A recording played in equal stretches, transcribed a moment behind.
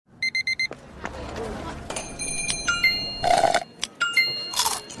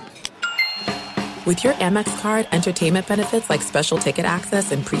With your Amex card, entertainment benefits like special ticket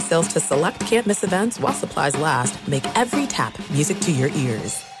access and pre-sales to select can't-miss events while supplies last make every tap music to your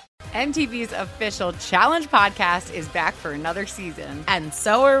ears. MTV's official Challenge podcast is back for another season. And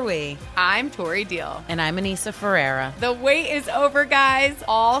so are we. I'm Tori Deal. And I'm Anissa Ferreira. The wait is over, guys.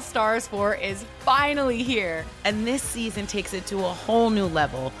 All Stars 4 is finally here. And this season takes it to a whole new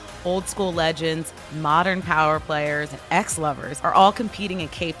level. Old school legends, modern power players, and ex-lovers are all competing in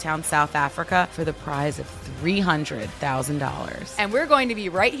Cape Town, South Africa for the prize of $300,000. And we're going to be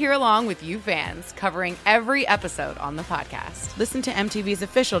right here along with you fans, covering every episode on the podcast. Listen to MTV's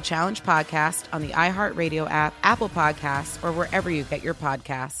official Challenge podcast on the iHeartRadio app, Apple Podcasts, or wherever you get your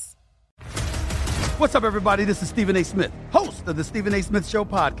podcasts. What's up, everybody? This is Stephen A. Smith, host of the Stephen A. Smith Show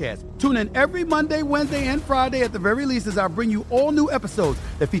podcast. Tune in every Monday, Wednesday, and Friday at the very least as I bring you all new episodes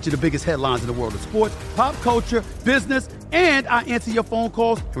that feature the biggest headlines in the world of sports, pop culture, business, and I answer your phone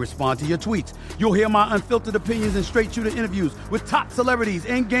calls and respond to your tweets. You'll hear my unfiltered opinions and straight-shooter interviews with top celebrities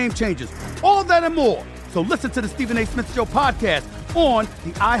and game changers. All of that and more. So listen to the Stephen A. Smith Show podcast on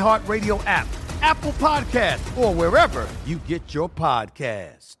the iHeartRadio app, Apple Podcasts, or wherever you get your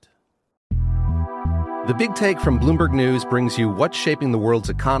podcast. The Big Take from Bloomberg News brings you what's shaping the world's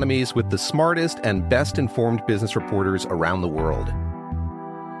economies with the smartest and best-informed business reporters around the world.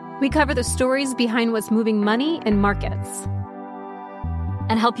 We cover the stories behind what's moving money and markets,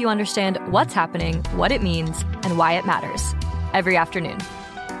 and help you understand what's happening, what it means, and why it matters every afternoon.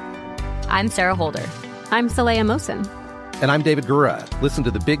 I'm Sarah Holder. I'm Saleha Mohsin. And I'm David Gura. Listen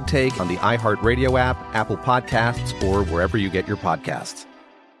to The Big Take on the iHeartRadio app, Apple Podcasts, or wherever you get your podcasts.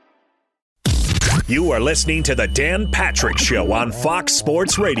 You are listening to The Dan Patrick Show on Fox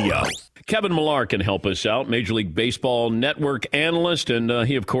Sports Radio. Kevin Millar can help us out, Major League Baseball network analyst, and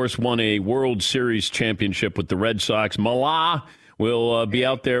he, of course, won a World Series championship with the Red Sox. Millar will be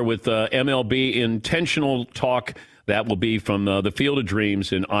out there with MLB Intentional Talk. That will be from the Field of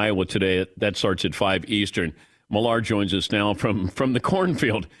Dreams in Iowa today. That starts at 5 Eastern. Millar joins us now from the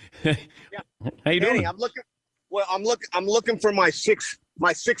cornfield. Yeah. How you doing? I'm looking for my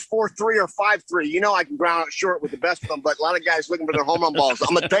 6'4" 3 or 5'3". You know I can ground out short with the best of them, but a lot of guys looking for their home run balls.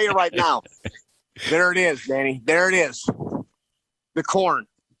 I'm gonna tell you right now. There it is, Danny. There it is. The corn.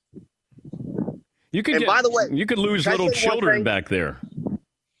 You could by the way, you could lose little children back there.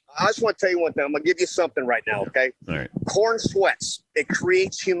 I just want to tell you one thing. I'm gonna give you something right now, okay? All right. Corn sweats. It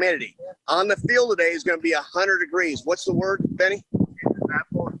creates humidity. On the field today is going to be 100 degrees. What's the word, Benny?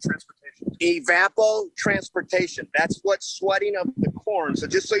 Evapotranspiration. That's what's sweating of the corn. So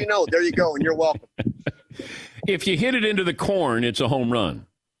just so you know, there you go, and you're welcome. If you hit it into the corn, it's a home run.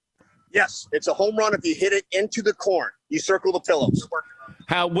 Yes, it's a home run if you hit it into the corn. You circle the pillows.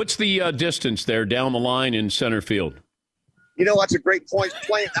 What's the distance there down the line in center field? You know, that's a great point.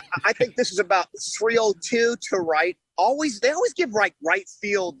 I think this is about 302 to right. They always give right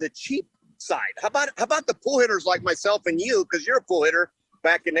field the cheap side. How about the pool hitters like myself and you, because you're a pool hitter.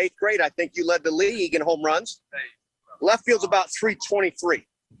 Back in 8th grade, I think you led the league in home runs. Left field's about 323.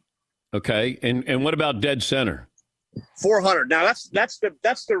 Okay, and what about dead center? 400. Now that's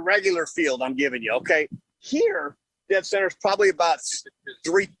the regular field I'm giving you. Okay, here dead center's probably about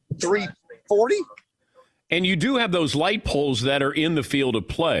 340. And you do have those light poles that are in the field of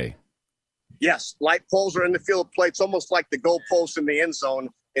play. Yes, light poles are in the field of play. It's almost like the goal post in the end zone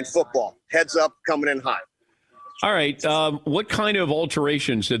in football. Heads up, coming in high. All right. What kind of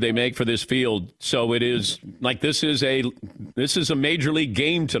alterations did they make for this field? So it is like this is a major league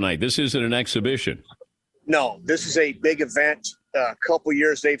game tonight. This isn't an exhibition. No, this is a big event. A couple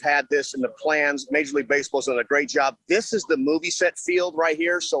years they've had this in the plans. Major League Baseball's done a great job. This is the movie set field right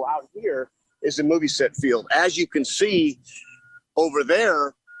here. So out here is the movie set field. As you can see over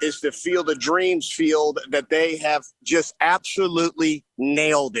there is the Field of Dreams field that they have just absolutely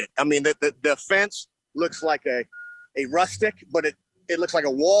nailed it. I mean, the fence looks like a rustic, but it looks like a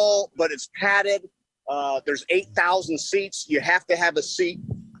wall, but it's padded. There's 8,000 seats. You have to have a seat,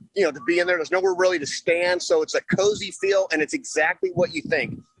 to be in there. There's nowhere really to stand. So it's a cozy feel, and it's exactly what you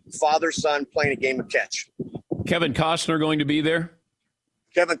think. Father, son playing a game of catch. Kevin Costner going to be there?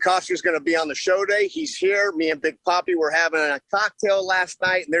 Kevin Costner's going to be on the show day. He's here. Me and Big Poppy were having a cocktail last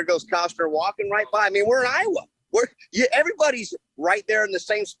night, and there goes Costner walking right by. I mean, we're in Iowa. Everybody's right there in the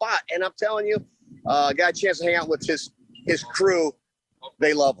same spot. And I'm telling you, got a chance to hang out with his crew.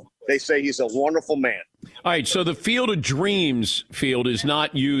 They love him. They say he's a wonderful man. All right, so the Field of Dreams field is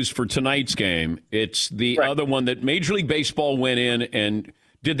not used for tonight's game. It's the other one that Major League Baseball went in and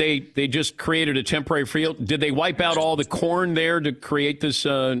did they just created a temporary field? Did they wipe out all the corn there to create this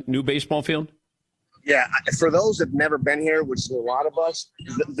new baseball field? Yeah, for those that have never been here, which is a lot of us,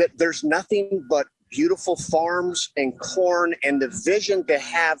 there's nothing but beautiful farms and corn, and the vision to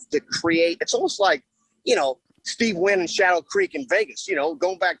have to create. It's almost like, Steve Wynn and Shadow Creek in Vegas,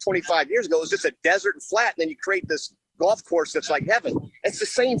 going back 25 years ago, it was just a desert and flat. And then you create this golf course that's like heaven. It's the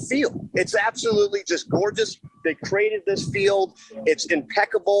same field. It's absolutely just gorgeous. They created this field. It's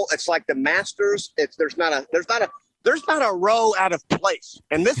impeccable. It's like the Masters. There's not a row out of place.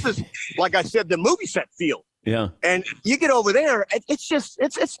 And this is, like I said, the movie set field. Yeah. And you get over there,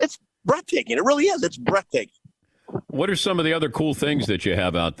 it's breathtaking. It really is. It's breathtaking. What are some of the other cool things that you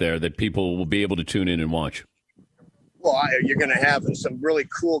have out there that people will be able to tune in and watch? Well, you're going to have some really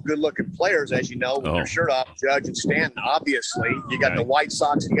cool, good-looking players, as you know, with their shirt off, Judge and Stanton, obviously. You got the White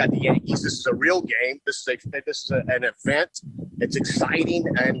Sox, you got the Yankees. This is a real game. This is an event. It's exciting,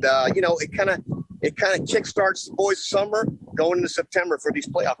 and it kind of kickstarts the boys' summer going into September for these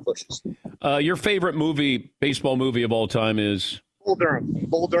playoff pushes. Your favorite baseball movie of all time is? Bull Durham.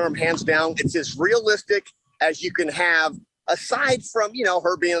 Bull Durham, hands down. It's as realistic as you can have, aside from,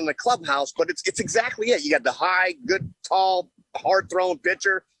 her being in the clubhouse, but it's exactly it. You got the high, good, tall, hard-throwing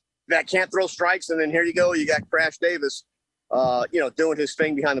pitcher that can't throw strikes, and then here you go, you got Crash Davis, doing his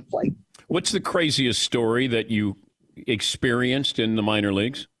thing behind the plate. What's the craziest story that you experienced in the minor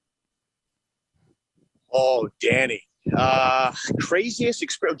leagues? Oh, Danny. Craziest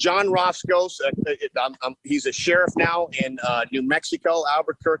experience. John Roscoe's, he's a sheriff now in New Mexico,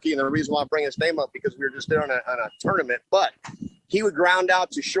 Albuquerque, and the reason why I bring his name up because we were just there on a tournament. But he would ground out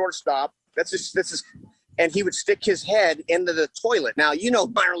to shortstop. And he would stick his head into the toilet. Now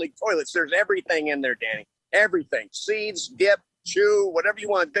minor league toilets. There's everything in there, Danny. Everything: seeds, dip, chew, whatever you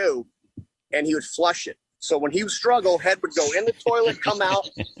want to do. And he would flush it. So when he would struggle, head would go in the toilet, come out,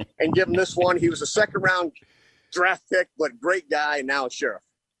 and give him this one. He was a second-round draft pick, but great guy, and now a sheriff.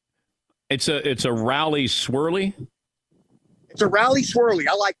 It's a rally swirly? It's a rally swirly.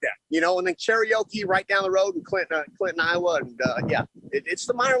 I like that. And then karaoke right down the road in Clinton, Iowa. And, it's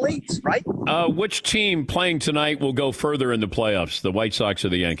the minor leagues, right? Which team playing tonight will go further in the playoffs, the White Sox or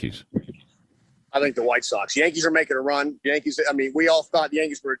the Yankees? I think the White Sox. Yankees are making a run. Yankees, we all thought the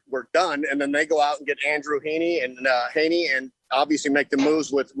Yankees were done, and then they go out and get Andrew Heaney and obviously make the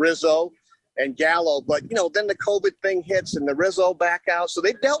moves with Rizzo and Gallo. But, then the COVID thing hits and the Rizzo back out. So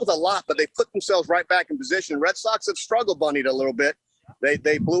they've dealt with a lot, but they put themselves right back in position. Red Sox have struggled bunnied a little bit.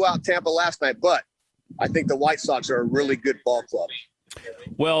 They blew out Tampa last night, but I think the White Sox are a really good ball club.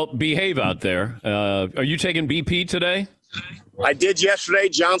 Well, behave out there. Are you taking BP today? I did yesterday.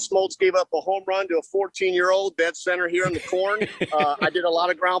 John Smoltz gave up a home run to a 14-year-old dead center here in the corn. I did a lot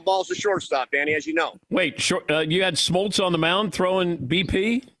of ground balls to shortstop, Danny, as you know. Wait, you had Smoltz on the mound throwing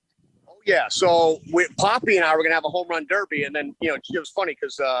BP? Oh, yeah. So Poppy and I were going to have a home run derby. And then, it was funny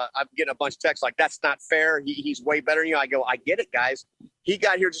because I'm getting a bunch of texts like, that's not fair. He's way better than you. I go, I get it, guys. He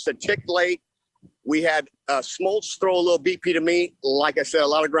got here just a tick late. We had Smoltz throw a little BP to me. Like I said, a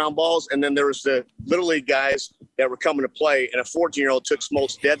lot of ground balls. And then there was the Little League guys that were coming to play, and a 14-year-old took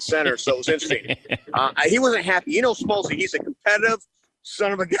Smoltz dead center. So it was interesting. He wasn't happy. Smoltz, he's a competitive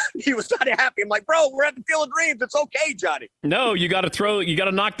son of a gun. He was not happy. I'm like, bro, we're at the Field of Dreams. It's okay, Johnny. No, you got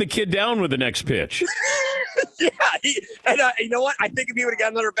to knock the kid down with the next pitch. Yeah. You know what? I think if he would have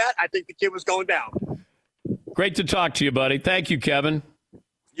got another bat, I think the kid was going down. Great to talk to you, buddy. Thank you, Kevin.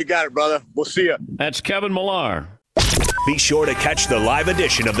 You got it, brother. We'll see you. That's Kevin Millar. Be sure to catch the live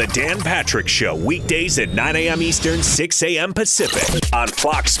edition of the Dan Patrick Show weekdays at 9 a.m. Eastern, 6 a.m. Pacific on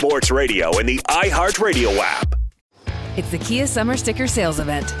Fox Sports Radio and the iHeartRadio app. It's the Kia Summer Sticker Sales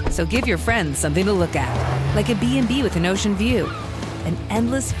Event, so give your friends something to look at, like a B&B with an ocean view, an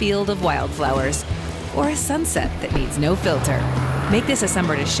endless field of wildflowers, or a sunset that needs no filter. Make this a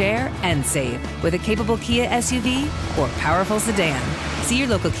summer to share and save with a capable Kia SUV or powerful sedan. See your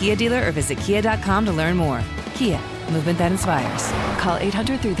local Kia dealer or visit kia.com to learn more. Kia, movement that inspires. Call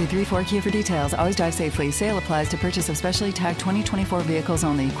 800-3334-KIA for details. Always drive safely. Sale applies to purchase of specially tagged 2024 vehicles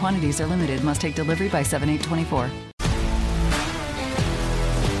only. Quantities are limited. Must take delivery by 7/8/24.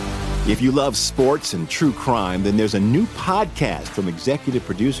 If you love sports and true crime, then there's a new podcast from executive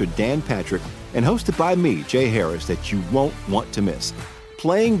producer Dan Patrick and hosted by me, Jay Harris, that you won't want to miss.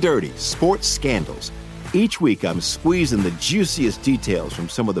 Playing Dirty: Sports Scandals. Each week, I'm squeezing the juiciest details from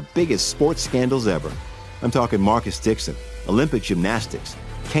some of the biggest sports scandals ever. I'm talking Marcus Dixon, Olympic gymnastics,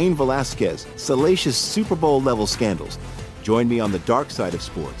 Cain Velasquez, salacious Super Bowl-level scandals. Join me on the dark side of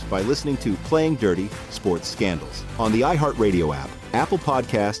sports by listening to Playing Dirty: Sports Scandals on the iHeartRadio app, Apple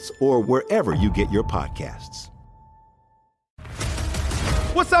Podcasts, or wherever you get your podcasts.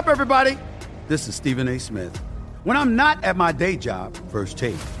 What's up, everybody? This is Stephen A. Smith. When I'm not at my day job, First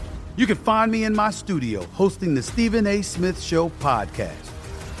Take, you can find me in my studio hosting the Stephen A. Smith Show podcast.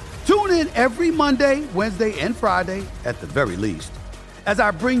 Tune in every Monday, Wednesday, and Friday, at the very least, as I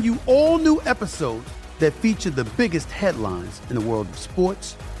bring you all new episodes that feature the biggest headlines in the world of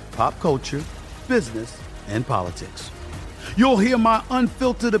sports, pop culture, business, and politics. You'll hear my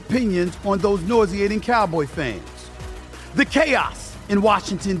unfiltered opinions on those nauseating Cowboy fans, the chaos in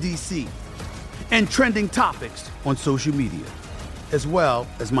Washington, D.C., and trending topics on social media, as well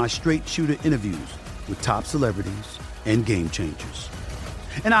as my straight shooter interviews with top celebrities and game changers.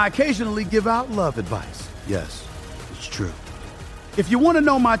 And I occasionally give out love advice. Yes, it's true. If you want to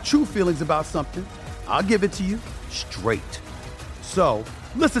know my true feelings about something, I'll give it to you straight. So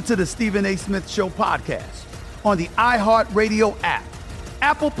listen to the Stephen A. Smith Show podcast on the iHeartRadio app,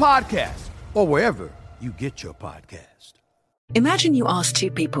 Apple Podcasts, or wherever you get your podcast. Imagine you ask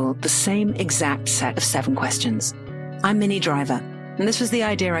two people the same exact set of 7 questions. I'm Minnie Driver, and this was the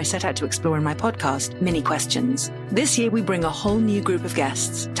idea I set out to explore in my podcast, Mini Questions. This year, we bring a whole new group of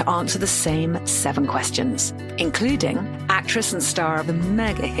guests to answer the same 7 questions, including actress and star of the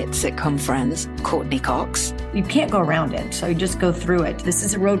mega-hit sitcom Friends, Courtney Cox. You can't go around it, so you just go through it. This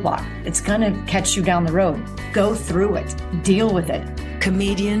is a roadblock. It's going to catch you down the road. Go through it. Deal with it.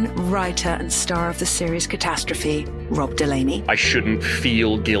 Comedian, writer, and star of the series Catastrophe, Rob Delaney. I shouldn't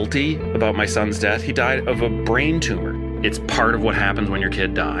feel guilty about my son's death. He died of a brain tumor. It's part of what happens when your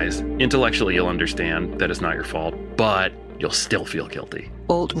kid dies. Intellectually, you'll understand that it's not your fault, but you'll still feel guilty.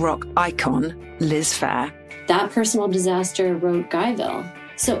 Alt-rock icon, Liz Phair. That personal disaster wrote Guyville.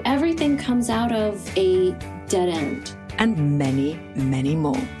 So everything comes out of a dead end. And many, many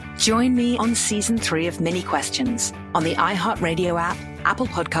more. Join me on Season 3 of Mini Questions on the iHeartRadio app, Apple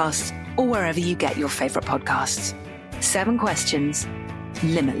Podcasts, or wherever you get your favorite podcasts. 7 questions,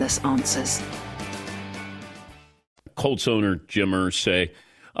 limitless answers. Colts owner Jim Irsay.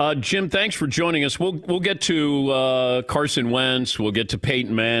 Jim, thanks for joining us. We'll get to Carson Wentz. We'll get to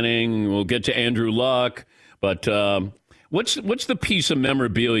Peyton Manning. We'll get to Andrew Luck. But what's the piece of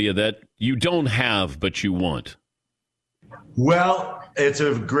memorabilia that you don't have but you want? Well, it's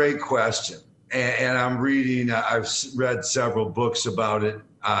a great question. And I'm reading, I've read several books about it.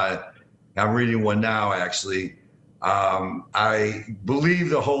 I'm reading one now, actually. I believe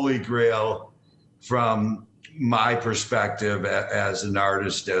the Holy Grail, from my perspective as an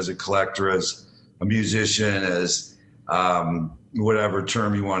artist, as a collector, as a musician, as whatever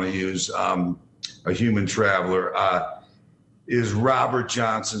term you want to use, a human traveler, is Robert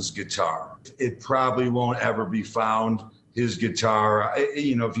Johnson's guitar. It probably won't ever be found. His guitar,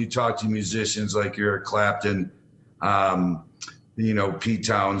 if you talk to musicians like Eric Clapton, Pete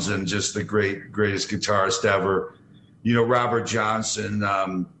Townsend, just the greatest guitarist ever, Robert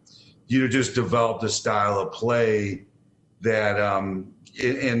Johnson, just developed a style of play that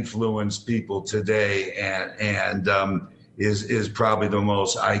influenced people today and is probably the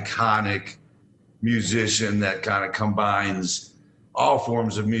most iconic musician that kind of combines all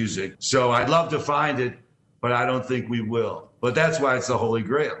forms of music. So I'd love to find it, but I don't think we will. But that's why it's the Holy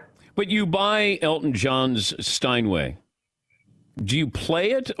Grail. But you buy Elton John's Steinway. Do you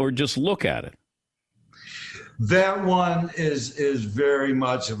play it or just look at it? That one is very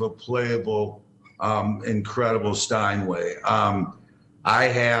much of a playable, incredible Steinway. I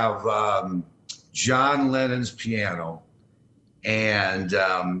have John Lennon's piano, and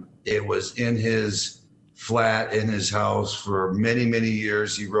it was in his flat in his house for many, many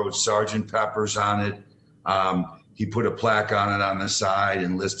years. He wrote Sgt. Pepper's on it. He put a plaque on it on the side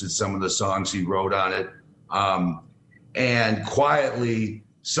and listed some of the songs he wrote on it. And quietly,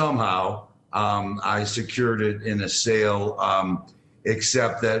 somehow, I secured it in a sale,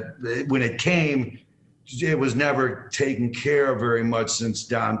 except that when it came, it was never taken care of very much since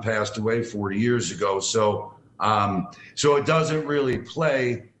Don passed away 40 years ago. So it doesn't really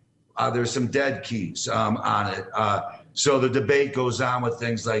play. There's some dead keys on it. So the debate goes on with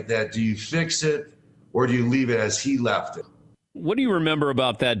things like that. Do you fix it or do you leave it as he left it? What do you remember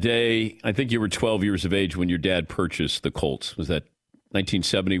about that day? I think you were 12 years of age when your dad purchased the Colts. Was that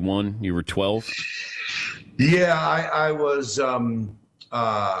 1971? You were 12? Yeah, I was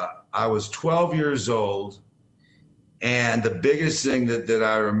 12 years old. And the biggest thing that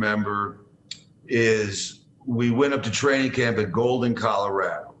I remember is we went up to training camp at Golden,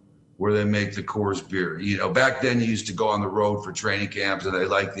 Colorado, where they make the Coors beer. Back then you used to go on the road for training camps and they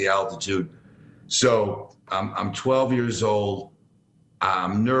liked the altitude. So I'm 12 years old.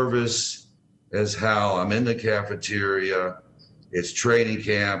 I'm nervous as hell. I'm in the cafeteria. It's training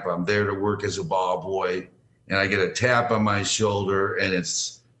camp. I'm there to work as a ball boy. And I get a tap on my shoulder, and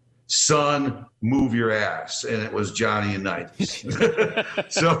it's son, move your ass. And it was Johnny Unitas.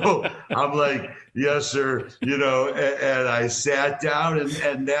 So I'm like, yes, sir. And I sat down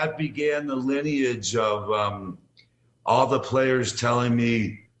and that began the lineage of all the players telling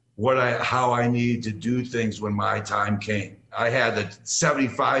me how I needed to do things when my time came. I had the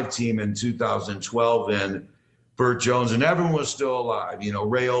 75 team in 2012 in Burt Jones, and everyone was still alive.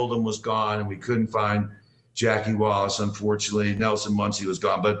 Ray Oldham was gone, and we couldn't find Jackie Wallace, unfortunately. Nelson Muncie was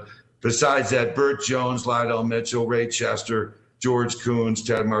gone. But besides that, Burt Jones, Lydell Mitchell, Ray Chester, George Coons,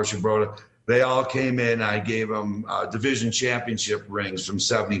 Ted Marchibroda, they all came in. I gave them division championship rings from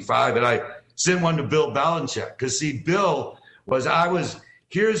 75. And I sent one to Bill Belichick because, see, Bill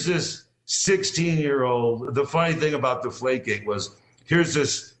here's this 16-year-old. The funny thing about Deflategate was here's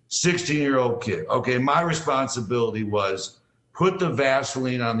this 16-year-old kid. Okay, my responsibility was put the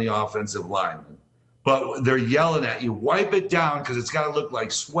Vaseline on the offensive lineman. But they're yelling at you, wipe it down because it's got to look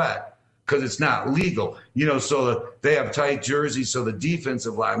like sweat because it's not legal. So they have tight jerseys so the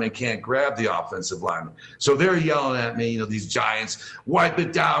defensive lineman can't grab the offensive lineman. So they're yelling at me, these giants, wipe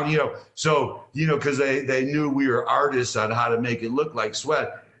it down, So, because they knew we were artists on how to make it look like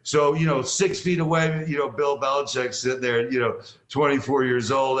sweat. So, 6 feet away, Bill Belichick sitting there, 24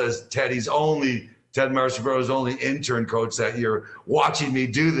 years old as Ted Marchibroda's only intern coach that year, watching me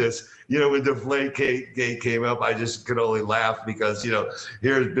do this. When Deflategate came up, I just could only laugh because,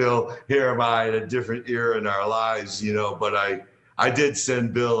 here's Bill, here am I in a different era in our lives, but I did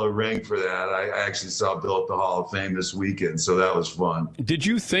send Bill a ring for that. I actually saw Bill at the Hall of Fame this weekend, so that was fun. Did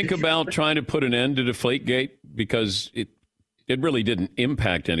you think about trying to put an end to Deflategate? Because it really didn't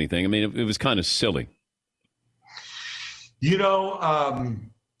impact anything. I mean, it was kind of silly.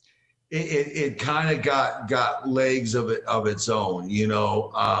 It kind of got legs of its own,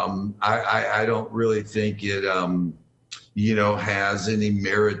 I don't really think it, has any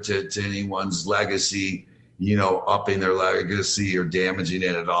merit to anyone's legacy, upping their legacy or damaging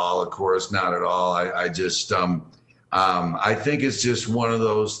it at all. Of course, not at all. I just, I think it's just one of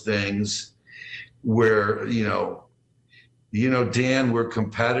those things where, Dan, we're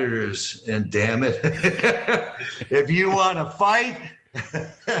competitors, and damn it, if you want to fight,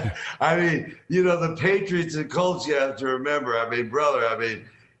 I mean, the Patriots and Colts, you have to remember, brother,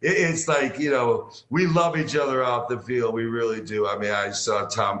 it's like, we love each other off the field. We really do. I saw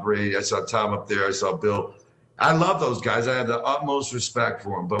Tom Brady. I saw Tom up there. I saw Bill. I love those guys. I have the utmost respect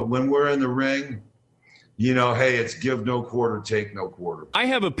for them. But when we're in the ring, hey, it's give no quarter, take no quarter. I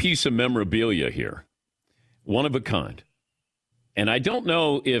have a piece of memorabilia here, one of a kind. And I don't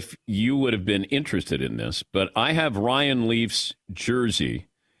know if you would have been interested in this, but I have Ryan Leaf's jersey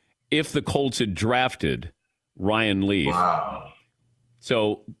if the Colts had drafted Ryan Leaf. Wow.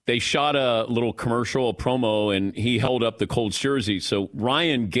 So they shot a little commercial, a promo, and he held up the Colts jersey. So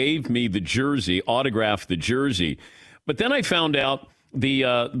Ryan gave me the jersey, autographed the jersey. But then I found out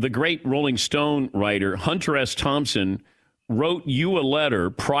the great Rolling Stone writer, Hunter S. Thompson, wrote you a letter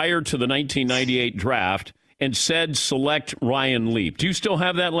prior to the 1998 draft and said, select Ryan Leaf. Do you still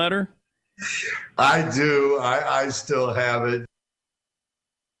have that letter? I do. I still have it.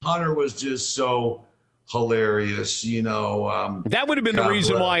 Hunter was just so hilarious, that would have been the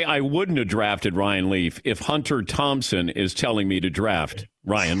reason why I wouldn't have drafted Ryan Leaf if Hunter Thompson is telling me to draft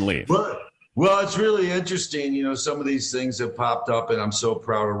Ryan Leaf. Well, it's really interesting. Some of these things have popped up, and I'm so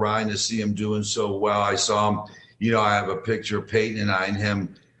proud of Ryan to see him doing so well. I saw him, I have a picture of Peyton and I and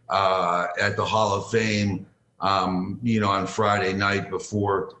him at the Hall of Fame, on Friday night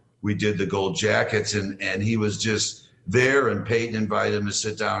before we did the Gold Jackets, and he was just there, and Peyton invited him to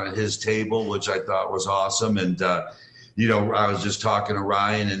sit down at his table, which I thought was awesome. And, I was just talking to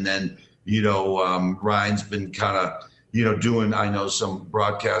Ryan, and then, Ryan's been kind of, doing, I know, some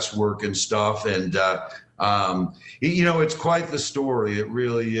broadcast work and stuff. And, it's quite the story. It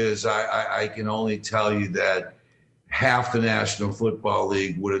really is. I can only tell you that half the National Football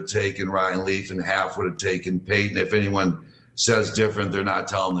League would have taken Ryan Leaf and half would have taken Peyton. If anyone says different, they're not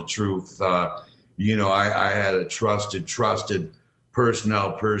telling the truth. I had a trusted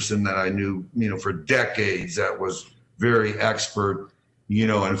personnel person that I knew, for decades that was very expert,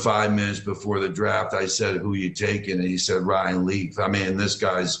 and 5 minutes before the draft, I said, who you taking? And he said, Ryan Leaf. This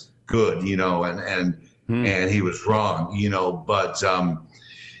guy's good, and he was wrong, but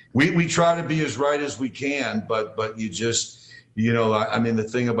we try to be as right as we can, but you just, the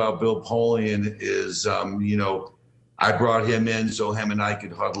thing about Bill Polian is, I brought him in so him and I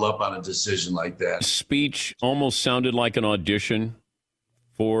could huddle up on a decision like that. Speech almost sounded like an audition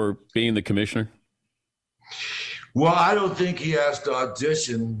for being the commissioner. Well, I don't think he has to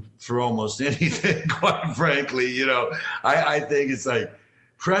audition for almost anything, quite frankly. I think it's like,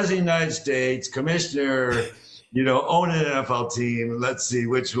 President of the United States, commissioner, own an NFL team. Let's see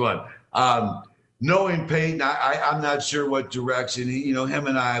which one. Knowing Peyton, I'm not sure what direction. Him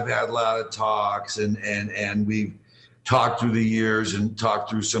and I have had a lot of talks, and we've talked through the years and talked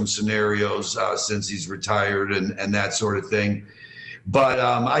through some scenarios since he's retired and that sort of thing. But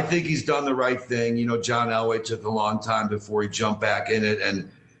I think he's done the right thing. John Elway took a long time before he jumped back in it,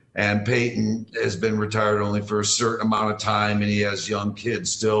 and Peyton has been retired only for a certain amount of time, and he has young kids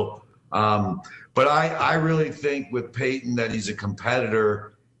still. But I really think with Peyton that he's a competitor.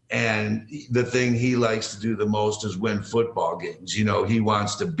 And the thing he likes to do the most is win football games. He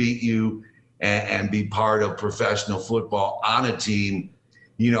wants to beat you and be part of professional football on a team.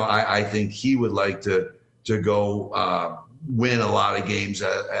 I think he would like to go win a lot of games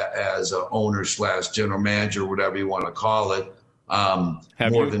as an owner / general manager, whatever you want to call it.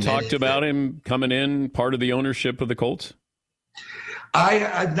 Have you talked about him coming in part of the ownership of the Colts?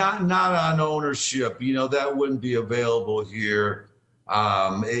 I not on ownership. That wouldn't be available here.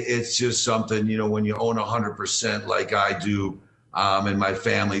 It's just something, when you own 100% like I do, and my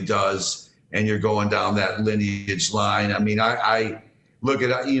family does, and you're going down that lineage line. I mean, I look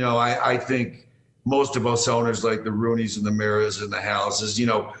at, I think most of us owners like the Rooneys and the Maras and the Houses,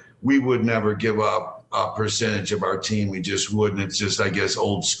 we would never give up a percentage of our team. We just wouldn't. It's just, I guess,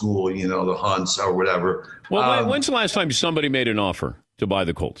 old school, the Hunts or whatever. Well, when's the last time somebody made an offer to buy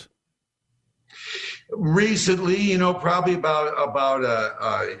the Colts? Recently, probably probably,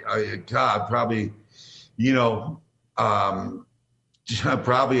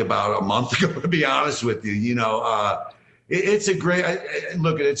 probably about a month ago, to be honest with you. It's a great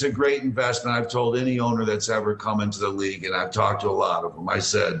it's a great investment. I've told any owner that's ever come into the league, and I've talked to a lot of them. I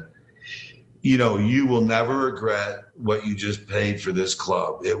said, you will never regret what you just paid for this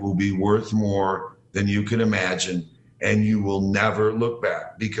club. It will be worth more than you can imagine. And you will never look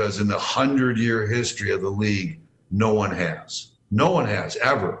back, because in the 100-year history of the league, no one has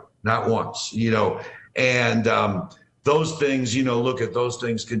ever, not once, and those things, look at those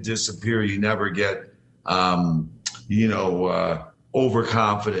things can disappear. You never get,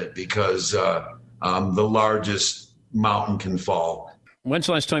 overconfident, because the largest mountain can fall. When's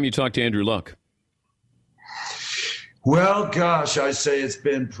the last time you talked to Andrew Luck? Well, gosh, I say it's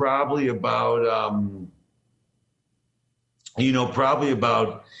been probably about, probably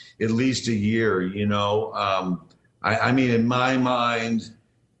about at least a year. I mean, in my mind,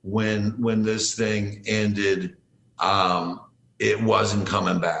 when this thing ended, it wasn't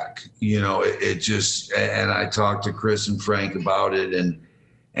coming back. It just, and I talked to Chris and Frank about it, and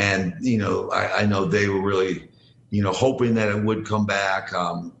I know they were really, hoping that it would come back.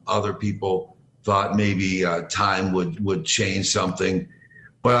 Other people thought maybe time would change something.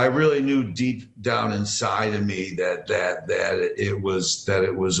 But I really knew deep down inside of me that it was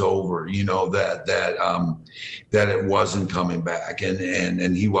over, that it wasn't coming back,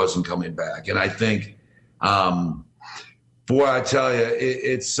 and he wasn't coming back. And I think, boy, I tell you,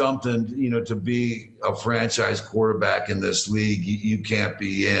 it's something, to be a franchise quarterback in this league. You can't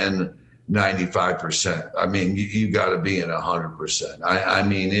be in 95%. I mean, you got to be in 100%. I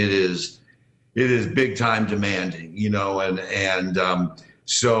mean, it is big time demanding,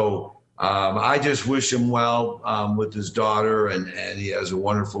 So I just wish him well with his daughter, and he has a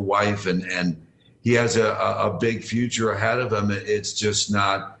wonderful wife, and he has a big future ahead of him. It's just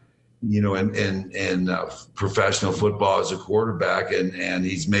not, in professional football as a quarterback, and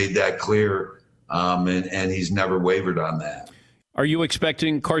he's made that clear, and he's never wavered on that. Are you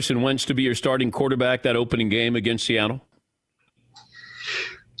expecting Carson Wentz to be your starting quarterback that opening game against Seattle?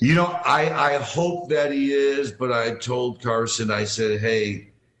 I hope that he is, but I told Carson, I said,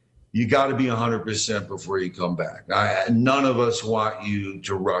 hey, you got to be 100% before you come back. None of us want you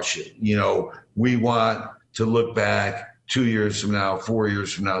to rush it. We want to look back 2 years from now, 4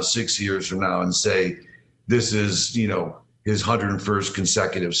 years from now, 6 years from now, and say, this is, his 101st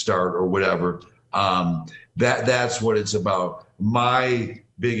consecutive start or whatever. That's what it's about. My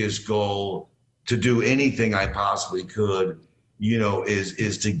biggest goal, to do anything I possibly could,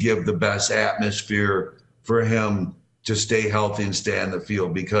 is to give the best atmosphere for him to stay healthy and stay on the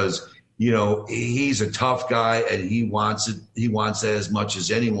field, because, he's a tough guy, and he wants it. He wants it as much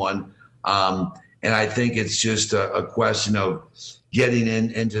as anyone. And I think it's just a question of getting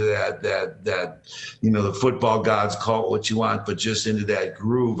into that, the football gods call it what you want, but just into that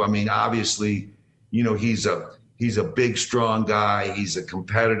groove. I mean, obviously, he's a big, strong guy. He's a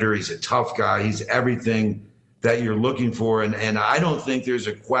competitor. He's a tough guy. He's everything that you're looking for. And I don't think there's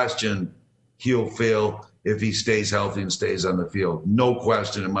a question he'll fail if he stays healthy and stays on the field. No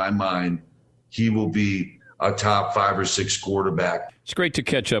question in my mind, he will be a top 5 or 6 quarterback. It's great to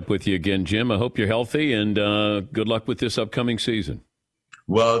catch up with you again, Jim. I hope you're healthy, and good luck with this upcoming season.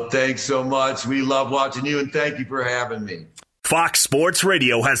 Well, thanks so much. We love watching you, and thank you for having me. Fox Sports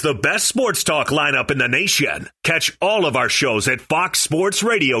Radio has the best sports talk lineup in the nation. Catch all of our shows at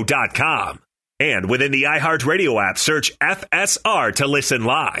foxsportsradio.com. And within the iHeartRadio app, search FSR to listen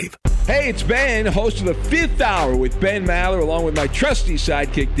live. Hey, it's Ben, host of the Fifth Hour with Ben Maller, along with my trusty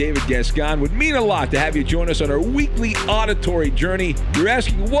sidekick, David Gascon. Would mean a lot to have you join us on our weekly auditory journey. You're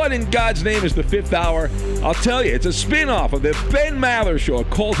asking, what in God's name is the Fifth Hour? I'll tell you, it's a spin-off of the Ben Maller Show, a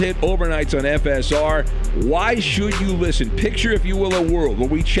cult hit overnights on FSR. Why should you listen? Picture, if you will, a world where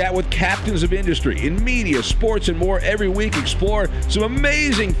we chat with captains of industry in media, sports, and more every week. Explore some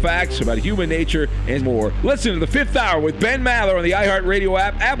amazing facts about human nature and more. Listen to the Fifth Hour with Ben Maller on the iHeartRadio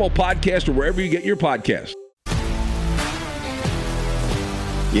app, Apple Podcast, or wherever you get your podcasts.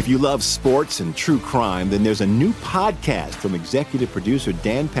 If you love sports and true crime, then there's a new podcast from executive producer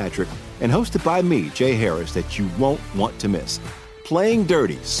Dan Patrick and hosted by me, Jay Harris, that you won't want to miss. Playing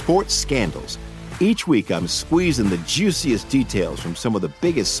Dirty: Sports Scandals. Each week, I'm squeezing the juiciest details from some of the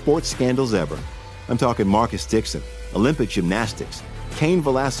biggest sports scandals ever. I'm talking Marcus Dixon, Olympic gymnastics, Cain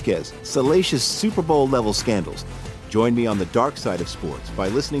Velasquez, salacious Super Bowl-level scandals. Join me on the dark side of sports by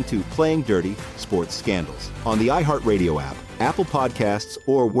listening to Playing Dirty: Sports Scandals on the iHeartRadio app, Apple Podcasts,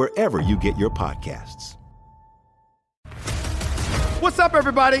 or wherever you get your podcasts. What's up,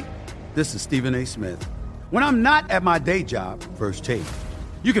 everybody? This is Stephen A. Smith. When I'm not at my day job, First Take,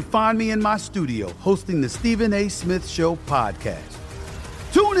 you can find me in my studio hosting the Stephen A. Smith Show podcast.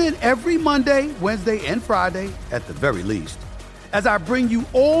 Tune in every Monday, Wednesday, and Friday, at the very least, as I bring you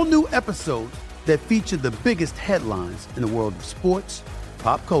all new episodes that feature the biggest headlines in the world of sports,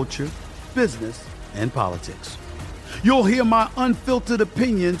 pop culture, business, and politics. You'll hear my unfiltered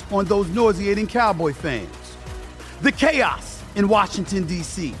opinions on those nauseating Cowboy fans, the chaos in Washington,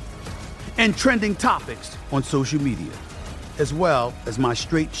 D.C., and trending topics on social media, as well as my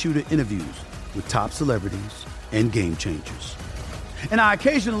straight shooter interviews with top celebrities and game changers. And I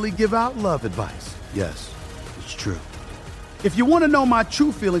occasionally give out love advice. Yes, it's true. If you want to know my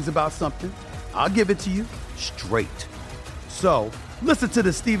true feelings about something, I'll give it to you straight. So, listen to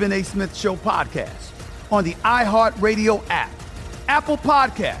the Stephen A. Smith Show podcast on the iHeartRadio app, Apple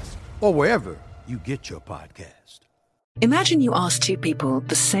Podcasts, or wherever you get your podcast. Imagine you ask two people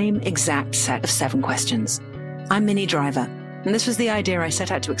the same exact set of 7 questions. I'm Minnie Driver, and this was the idea I set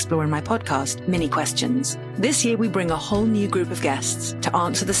out to explore in my podcast, Mini Questions. This year, we bring a whole new group of guests to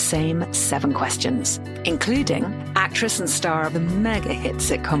answer the same 7 questions, including actress and star of the mega hit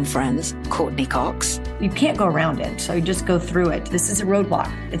sitcom Friends, Courtney Cox. You can't go around it, so you just go through it. This is a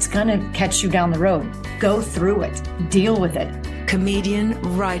roadblock. It's going to catch you down the road. Go through it. Deal with it. Comedian,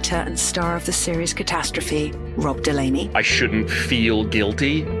 writer, and star of the series Catastrophe, Rob Delaney. I shouldn't feel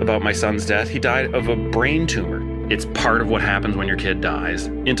guilty about my son's death. He died of a brain tumor. It's part of what happens when your kid dies.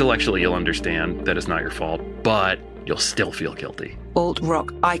 Intellectually, you'll understand that it's not your fault, but you'll still feel guilty.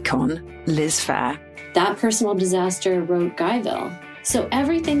 Alt-rock icon, Liz Phair. That personal disaster wrote Guyville. So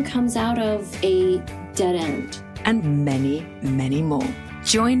everything comes out of a dead end. And many, many more.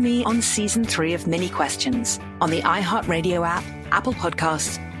 Join me on Season 3 of Mini Questions on the iHeartRadio app, Apple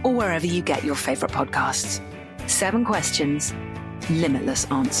Podcasts, or wherever you get your favorite podcasts. 7 questions, limitless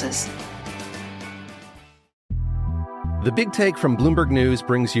answers. The Big Take from Bloomberg News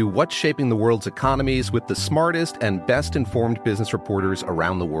brings you what's shaping the world's economies with the smartest and best-informed business reporters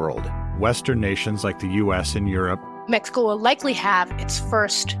around the world. Western nations like the U.S. and Europe. Mexico will likely have its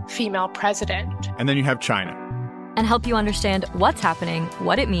first female president. And then you have China. And help you understand what's happening,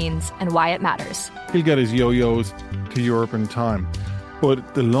 what it means, and why it matters. He'll get his yo-yos to Europe in time.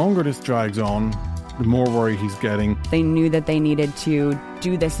 But the longer this drags on, the more worry he's getting. They knew that they needed to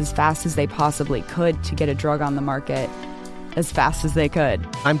do this as fast as they possibly could to get a drug on the market as fast as they could.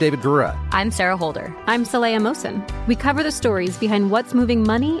 I'm David Gura. I'm Sarah Holder. I'm Saleha Mohsen. We cover the stories behind what's moving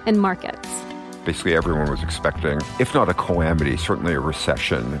money and markets. Basically, everyone was expecting, if not a calamity, certainly a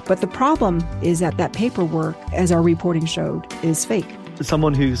recession. But the problem is that paperwork, as our reporting showed, is fake. As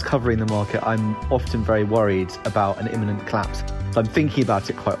someone who's covering the market, I'm often very worried about an imminent collapse. So I'm thinking about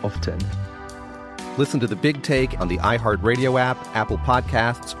it quite often. Listen to The Big Take on the iHeartRadio app, Apple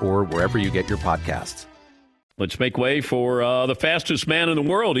Podcasts, or wherever you get your podcasts. Let's make way for the fastest man in the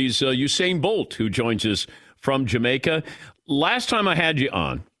world. He's Usain Bolt, who joins us from Jamaica. Last time I had you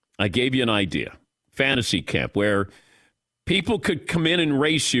on, I gave you an idea, fantasy camp, where people could come in and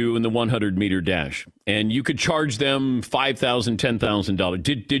race you in the 100-meter dash, and you could charge them $5,000,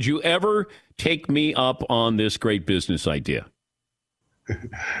 $10,000. Did you ever take me up on this great business idea?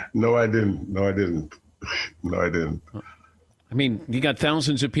 No, I didn't. No, I didn't. I mean, you got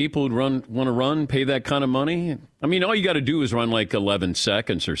thousands of people who want to run, pay that kind of money. I mean, all you got to do is run like 11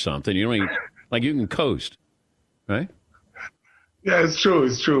 seconds or something. You don't even, like you can coast, right? Yeah, it's true.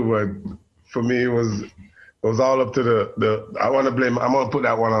 It's true. But for me, it was all up to the. I want to blame. I'm gonna put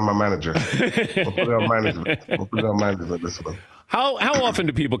that one on my manager. I'll put it on management. I'll put it on management. This one. How often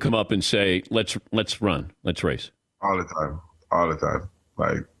do people come up and say, "Let's run, let's race"? All the time. All the time.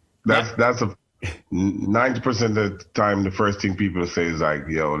 Like that's a 90% of the time. The first thing people say is like,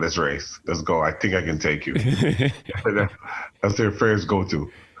 "Yo, let's race. Let's go. I think I can take you." That's their first go-to.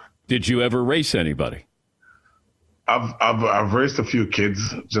 Did you ever race anybody? I've raced a few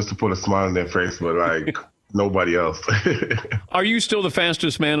kids just to put a smile on their face, but like nobody else. Are you still the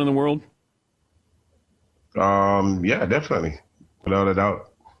fastest man in the world? Yeah, definitely, without a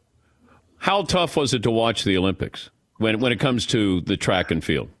doubt. How tough was it to watch the Olympics when it comes to the track and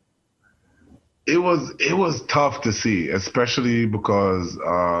field? It was tough to see, especially because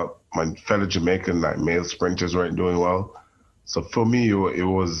my fellow Jamaican male sprinters weren't doing well. So for me, it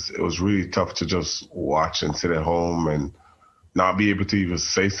was really tough to just watch and sit at home and not be able to even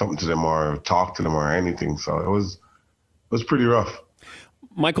say something to them or talk to them or anything. So it was pretty rough.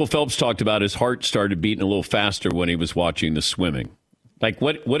 Michael Phelps talked about his heart started beating a little faster when he was watching the swimming. Like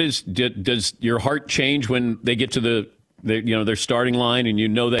does your heart change when they get to their starting line and you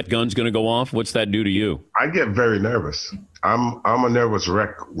know that gun's going to go off? What's that do to you? I get very nervous. I'm a nervous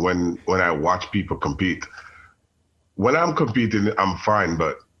wreck when I watch people compete. When I'm competing, I'm fine,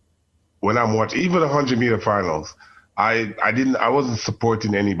 but when I'm watching, even the 100-meter finals, I wasn't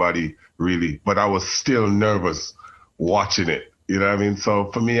supporting anybody really, but I was still nervous watching it. You know what I mean?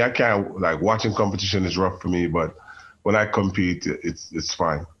 So for me, I can't, watching competition is rough for me, but when I compete, it's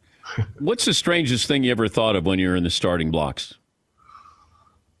fine. What's the strangest thing you ever thought of when you're in the starting blocks?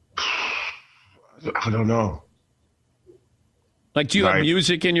 I don't know. Like, do you have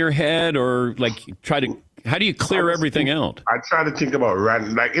music in your head or how do you clear everything out? I try to think about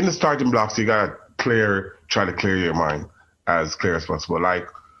random, in the starting blocks, you got to try to clear your mind as clear as possible. Like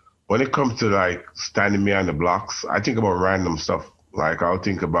when it comes to standing behind the blocks, I think about random stuff. Like I'll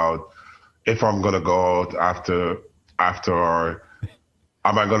think about if I'm going to go out after, or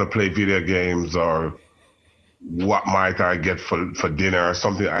am I going to play video games, or what might I get for dinner or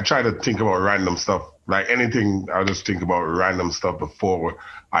something. I try to think about random stuff. Like anything, I'll just think about random stuff before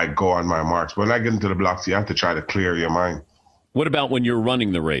I go on my march. When I get into the blocks, you have to try to clear your mind. What about when you're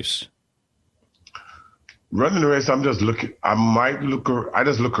running the race? Running the race, I'm just looking. I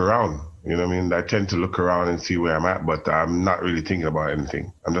just look around. You know what I mean? I tend to look around and see where I'm at, but I'm not really thinking about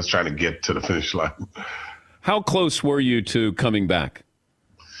anything. I'm just trying to get to the finish line. How close were you to coming back?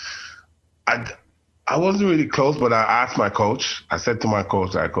 I wasn't really close, but I asked my coach. I said to my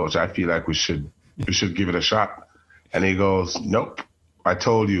coach, "Coach, I feel like we should give it a shot." And he goes, "Nope. I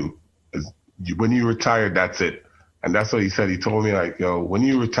told you, when you retire, that's it." And that's what he said. He told me, "Yo, when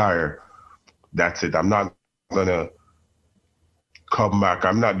you retire, that's it. I'm not going to come back.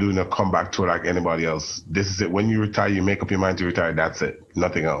 I'm not doing a comeback tour like anybody else. This is it. When you retire, you make up your mind to retire. That's it.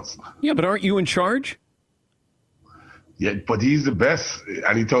 Nothing else." Yeah, but aren't you in charge? Yeah, but he's the best.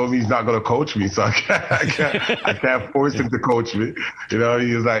 And he told me he's not going to coach me, so I can't force him to coach me. You know,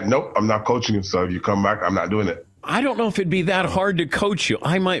 he was like, "Nope, I'm not coaching you. So if you come back, I'm not doing it." I don't know if it'd be that hard to coach you.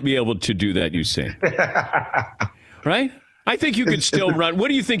 I might be able to do that, you say. Right? I think you could still run. What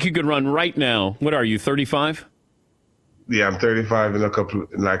do you think you could run right now? What are you, 35? Yeah, I'm 35 in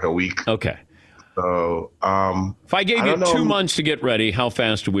a week. Okay. So, if I gave you 2 months to get ready, how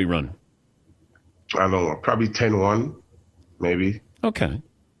fast do we run? I don't know, probably 10-1, maybe. Okay.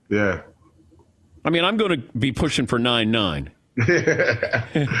 Yeah. I mean, I'm going to be pushing for 9.9.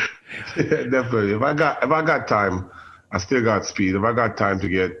 Yeah, definitely. If I got time, I still got speed. If I got time to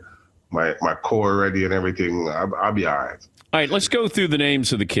get my core ready and everything, I'll be all right. All right, let's go through the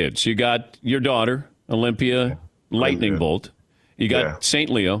names of the kids. You got your daughter, Olympia Lightning Bolt. You got St.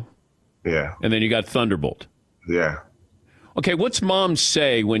 Leo. Yeah. And then you got Thunderbolt. Yeah. Okay, what's Mom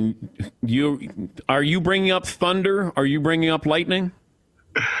say when are you bringing up Thunder? Are you bringing up Lightning?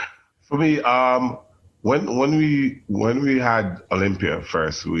 For me, when we had Olympia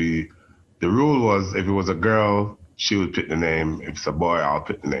first, the rule was if it was a girl, she would pick the name. If it's a boy, I'll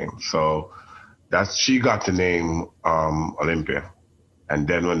pick the name. So she got the name Olympia. And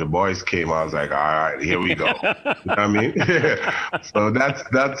then when the boys came, I was like, all right, here we go. You know what I mean? So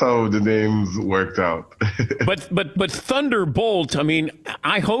that's how the names worked out. but Thunderbolt, I mean,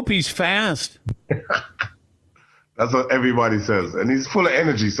 I hope he's fast. That's what everybody says. And he's full of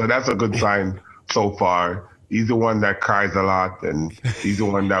energy, so that's a good sign so far. He's the one that cries a lot, and he's the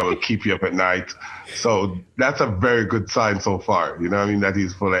one that will keep you up at night. So that's a very good sign so far. You know what I mean? That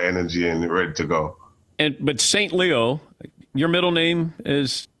he's full of energy and ready to go. But St. Leo, your middle name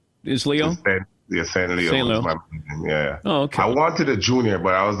is Leo? Yeah, St. Leo. St. Leo. My name. Yeah. Oh, okay. I wanted a junior,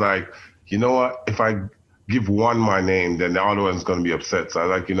 but I was like, you know what? If I give one my name, then the other one's going to be upset. So I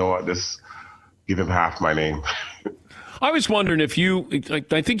was like, you know what? Just give him half my name. I was wondering if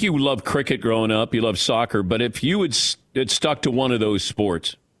I think you loved cricket growing up, you loved soccer, but if you had stuck to one of those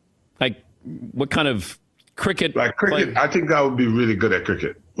sports, like what kind of cricket? Like cricket, I think I would be really good at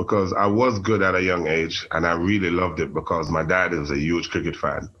cricket because I was good at a young age and I really loved it because my dad is a huge cricket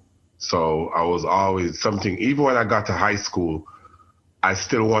fan. So I was always something, even when I got to high school, I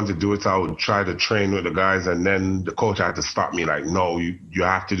still wanted to do it. So I would try to train with the guys and then the coach had to stop me like, no, you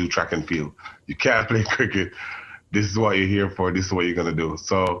have to do track and field. You can't play cricket. This is what you're here for. This is what you're going to do.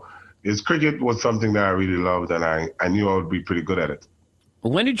 So cricket was something that I really loved, and I knew I would be pretty good at it.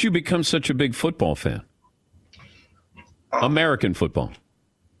 When did you become such a big football fan? American football.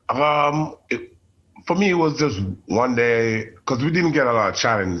 For me, it was just one day, because we didn't get a lot of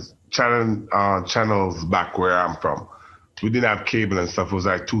channels back where I'm from. We didn't have cable and stuff. It was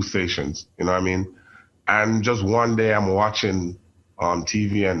like 2 stations, you know what I mean? And just one day I'm watching on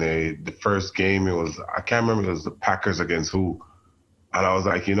TV, and the first game, I can't remember, it was the Packers against who. And I was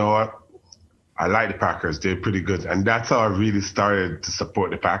like, you know what? I like the Packers. They're pretty good. And that's how I really started to support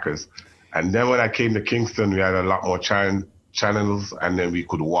the Packers. And then when I came to Kingston, we had a lot more channels, and then we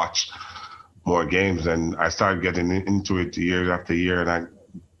could watch more games. And I started getting into it year after year.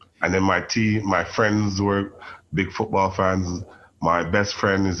 And then my friends were big football fans. My best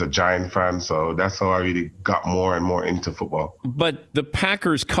friend is a Giant fan, so that's how I really got more and more into football. But the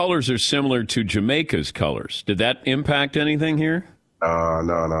Packers' colors are similar to Jamaica's colors. Did that impact anything here?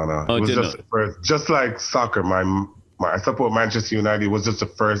 No. Oh, it was just like soccer. I support Manchester United. It was just the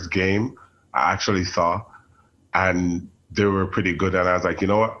first game I actually saw, and they were pretty good. And I was like, you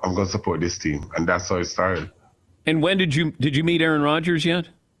know what? I'm going to support this team, and that's how it started. And when did you meet Aaron Rodgers yet?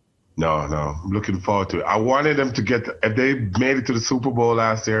 No. I'm looking forward to it. I wanted them to if they made it to the Super Bowl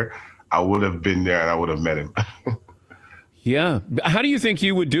last year, I would have been there and I would have met him. Yeah. How do you think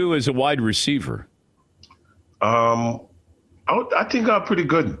you would do as a wide receiver? I think I'm pretty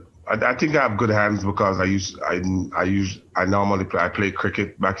good. I think I have good hands because I normally play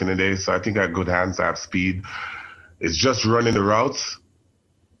cricket back in the day, so I think I have good hands. I have speed. It's just running the routes.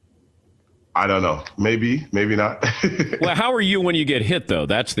 I don't know. Maybe not. Well, how are you when you get hit, though?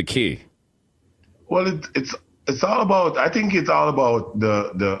 That's the key. Well, it's all about. I think it's all about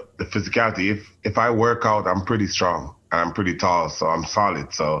the physicality. If I work out, I'm pretty strong and I'm pretty tall, so I'm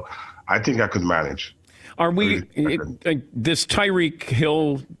solid. So I think I could manage. Are we this Tyreek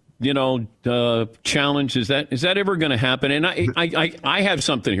Hill, challenge? Is that ever going to happen? And I have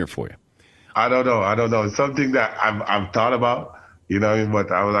something here for you. I don't know. It's something that I've thought about. But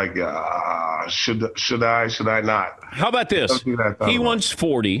I was like, should I not? How about this? He wants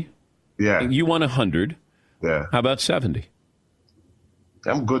 40. Yeah. You want 100. Yeah. How about 70?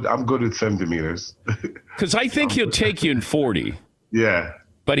 I'm good with 70 meters. Because I think he'll take you in 40. Yeah.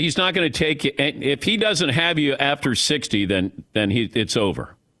 But he's not going to take you. If he doesn't have you after 60, then it's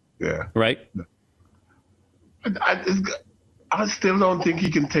over. Yeah. Right? I still don't think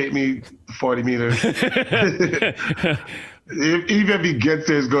he can take me 40 meters. Even if he gets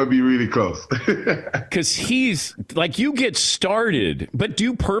there, it's going to be really close. Because he's like, you get started, but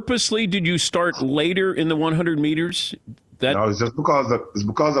did you start later in the 100 meters? No, it's just because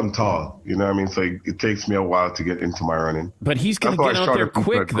I'm tall. You know what I mean? So it takes me a while to get into my running. But he's going to get out there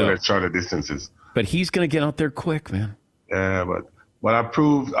quick, though. Shorter distances. But he's going to get out there quick, man. Yeah, but I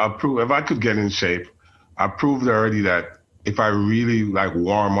proved if I could get in shape, I proved already that if I really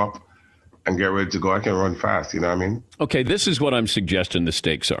warm up and get ready to go, I can run fast. You know what I mean? Okay, this is what I'm suggesting the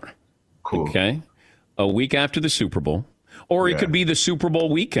stakes are. Cool. Okay, a week after the Super Bowl, or it could be the Super Bowl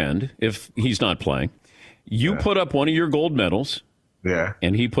weekend if he's not playing. You put up one of your gold medals. Yeah.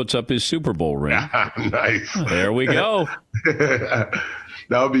 And he puts up his Super Bowl ring. Nice. There we go. That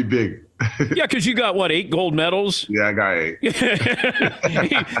would be big. Yeah, because you got, 8 gold medals? Yeah, I got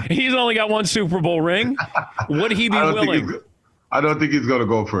 8. He's only got 1 Super Bowl ring. Would he be willing? I don't think he's going to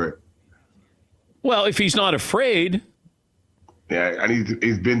go for it. Well, if he's not afraid. Yeah, and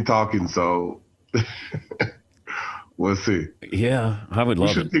he's been talking, so we'll see. Yeah, I would love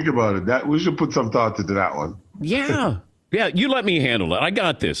it. We should think about it. We should put some thought into that one. Yeah. Yeah, you let me handle it. I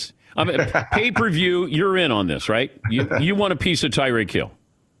got this. Pay-per-view, you're in on this, right? You want a piece of Tyreek Hill.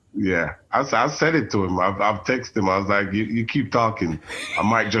 Yeah, I said it to him. I've texted him. I was like, you keep talking. I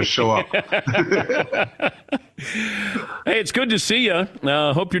might just show up. Hey, it's good to see you.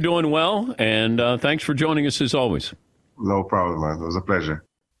 Hope you're doing well, and thanks for joining us as always. No problem, man. It was a pleasure.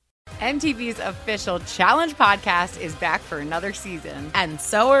 MTV's official Challenge podcast is back for another season. And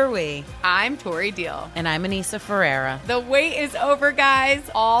so are we. I'm Tori Deal. And I'm Anissa Ferreira. The wait is over, guys.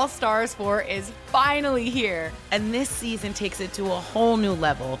 All Stars 4 is finally here. And this season takes it to a whole new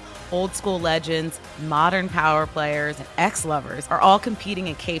level. Old school legends, modern power players, and ex-lovers are all competing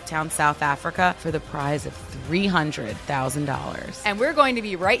in Cape Town, South Africa for the prize of $300,000. And we're going to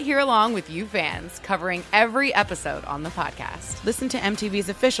be right here along with you fans, covering every episode on the podcast. Listen to MTV's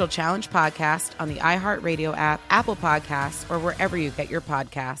official Challenge podcast on the iHeartRadio app, Apple Podcasts, or wherever you get your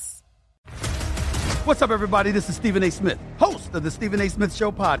podcasts. What's up, everybody? This is Stephen A. Smith, host of the Stephen A. Smith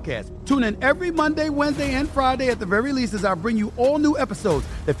Show podcast. Tune in every Monday, Wednesday, and Friday at the very least as I bring you all new episodes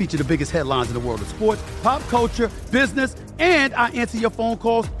that feature the biggest headlines in the world of sports, pop culture, business, and I answer your phone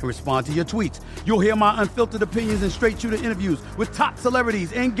calls and respond to your tweets. You'll hear my unfiltered opinions and straight-shooter interviews with top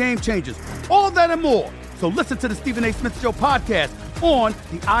celebrities and game changers. All that and more. So listen to the Stephen A. Smith Show podcast on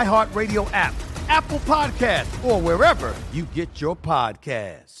the iHeartRadio app, Apple Podcasts, or wherever you get your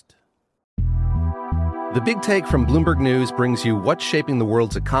podcast. The Big Take from Bloomberg News brings you what's shaping the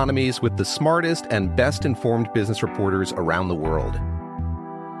world's economies with the smartest and best-informed business reporters around the world.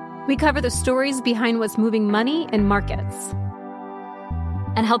 We cover the stories behind what's moving money and markets,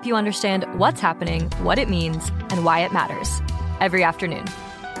 and help you understand what's happening, what it means, and why it matters every afternoon.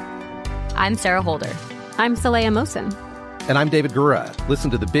 I'm Sarah Holder. I'm Saleha Mohsin. And I'm David Gura.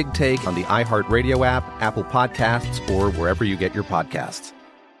 Listen to The Big Take on the iHeartRadio app, Apple Podcasts, or wherever you get your podcasts.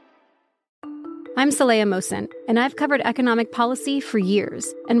 I'm Saleha Mohsin, and I've covered economic policy for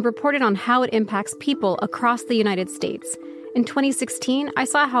years and reported on how it impacts people across the United States. In 2016, I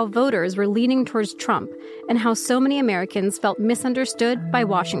saw how voters were leaning towards Trump and how so many Americans felt misunderstood by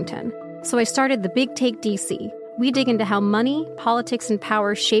Washington. So I started The Big Take DC. We dig into how money, politics, and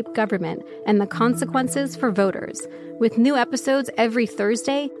power shape government and the consequences for voters. With new episodes every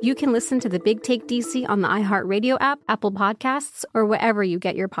Thursday, you can listen to The Big Take DC on the iHeartRadio app, Apple Podcasts, or wherever you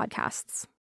get your podcasts.